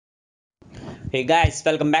Hey guys,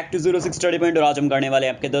 welcome back to 06 study point. और आज हम करने वाले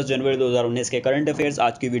हैं आपके 10 जनवरी 2019 के करंट अफेयर्स।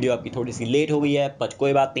 आज की वीडियो आपकी थोड़ी सी लेट हो गई है, पर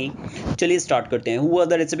कोई बात नहीं, चलिए स्टार्ट करते हैं। Who are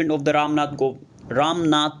the recipient of the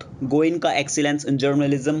Ramnath Goenka excellence in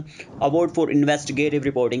journalism award for investigative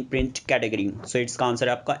reporting print category? सो इसका आंसर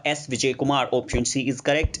है आपका S Vijay Kumar, option C is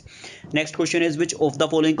correct. Next question is which of the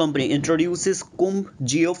following company introduces Kumbh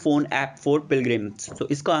Jio phone app for pilgrims? सो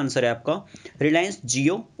इसका answer है आपका रिलायंस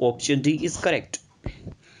जियो, option D is correct.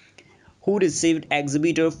 Who received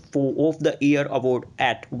Exhibitor of the Year award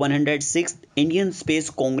at 106th Indian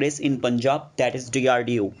Space Congress in Punjab, that is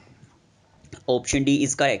DRDO? Option D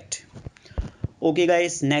is correct. Okay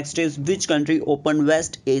guys, next is which country opened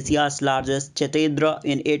West Asia's largest cathedral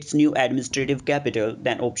in its new administrative capital?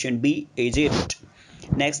 Then option B, Egypt.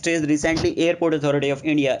 Next is recently Airport Authority of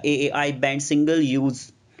India AAI banned single use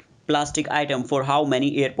plastic item for how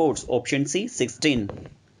many airports? Option C, 16.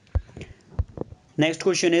 Next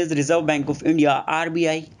question is Reserve Bank of India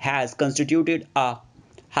RBI has constituted a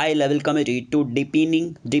high level committee to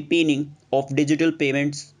deepening of digital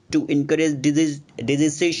payments to encourage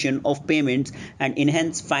digitization of payments and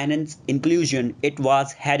enhance finance inclusion. It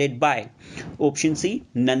was headed by option C,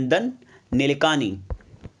 Nandan Nilekani.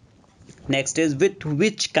 Next is with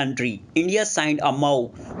which country India signed a MOU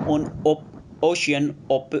on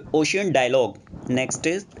ocean dialogue?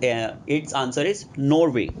 Next is its answer is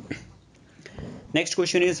Norway. Next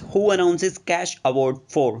question is who announces cash award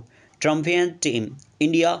for triumphant team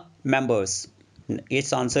India members? Its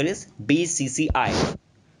answer is BCCI,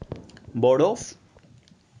 Board of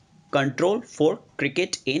Control for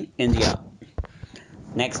Cricket in India.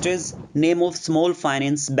 Next is name of small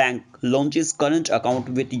finance bank launches current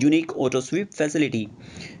account with unique auto sweep facility?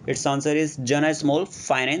 Its answer is Jana Small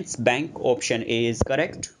Finance Bank, option A is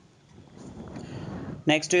correct.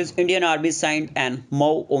 Next is Indian Army signed an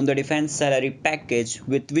MOU on the defense salary package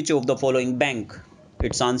with which of the following bank?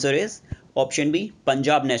 Its answer is option B,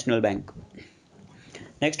 Punjab National Bank.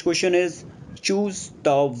 Next question is choose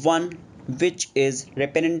the one which is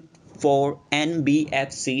repentant for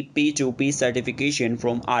NBFC P2P certification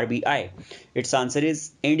from RBI. Its answer is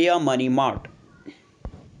India Money Mart.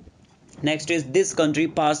 Next is this country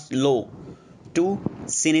passed law to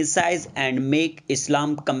synthesize and make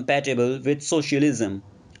Islam compatible with socialism?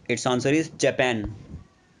 Its answer is Japan.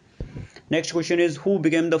 Next question is who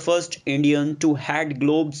became the first Indian to head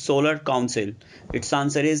Globe Solar Council? Its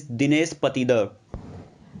answer is Dinesh Patidar.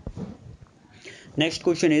 Next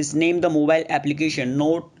question is name the mobile application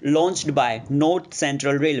launched by North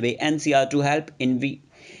Central Railway NCR to help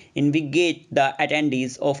invigorate the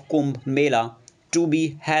attendees of Kumbh Mela to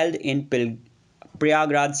be held in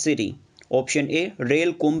Prayagraj city? Option A,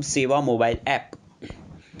 Rail Kumbh Seva mobile app.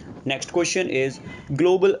 Next question is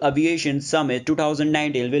Global Aviation Summit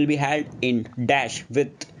 2019 will be held in dash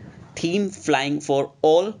with theme flying for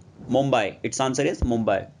all Mumbai? Its answer is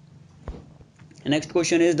Mumbai. Next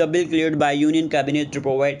question is the bill cleared by Union Cabinet to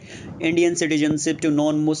provide Indian citizenship to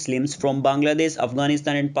non-Muslims from Bangladesh,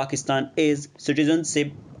 Afghanistan and Pakistan is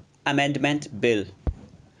Citizenship Amendment Bill.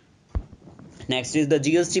 Next is the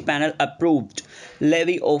GST panel approved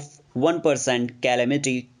levy of 1%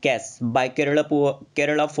 calamity cess by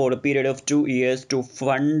Kerala for a period of 2 years to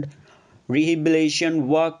fund rehabilitation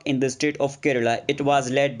work in the state of Kerala. It was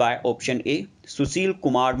led by option A, Sushil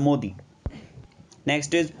Kumar Modi.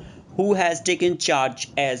 Next is who has taken charge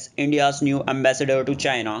as India's new ambassador to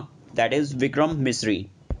China? That is Vikram Misri.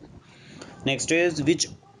 Next is which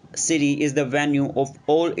city is the venue of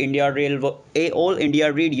All India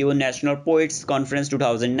Radio National Poets Conference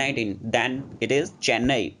 2019? Then it is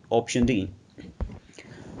Chennai, option D.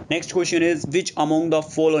 Next question is which among the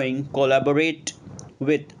following collaborate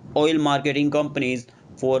with oil marketing companies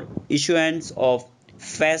for issuance of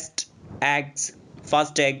fastags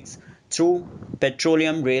through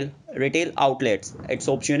petroleum retail outlets? Its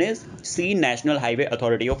option is C, National Highway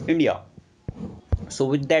Authority of India. So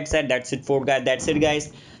with that said, that's it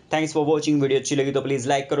guys. Thanks for watching. Video अच्छी लगी तो please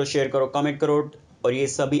like करो, share करो, comment करो। और ये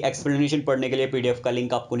सभी explanation पढ़ने के लिए पीडीएफ का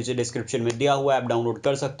लिंक आपको नीचे डिस्क्रिप्शन में दिया हुआ है, आप डाउनलोड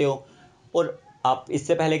कर सकते हो। और आप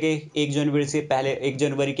इससे पहले के 1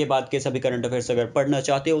 जनवरी के बाद के सभी करंट अफेयर्स अगर पढ़ना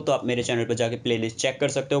चाहते हो तो आप मेरे चैनल पर जाके प्लेलिस्ट चेक कर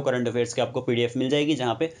सकते हो। करंट अफेयर्स की आपको पीडीएफ मिल जाएगी,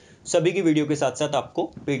 जहाँ पे सभी की वीडियो के साथ साथ आपको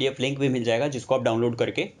पीडीएफ लिंक भी मिल जाएगा, जिसको आप डाउनलोड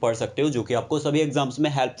करके पढ़ सकते हो, जो कि आपको सभी एग्जाम्स में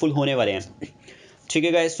हेल्पफुल होने वाले हैं। ठीक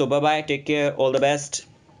है guys, so bye bye, take care, all the best,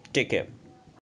 take care.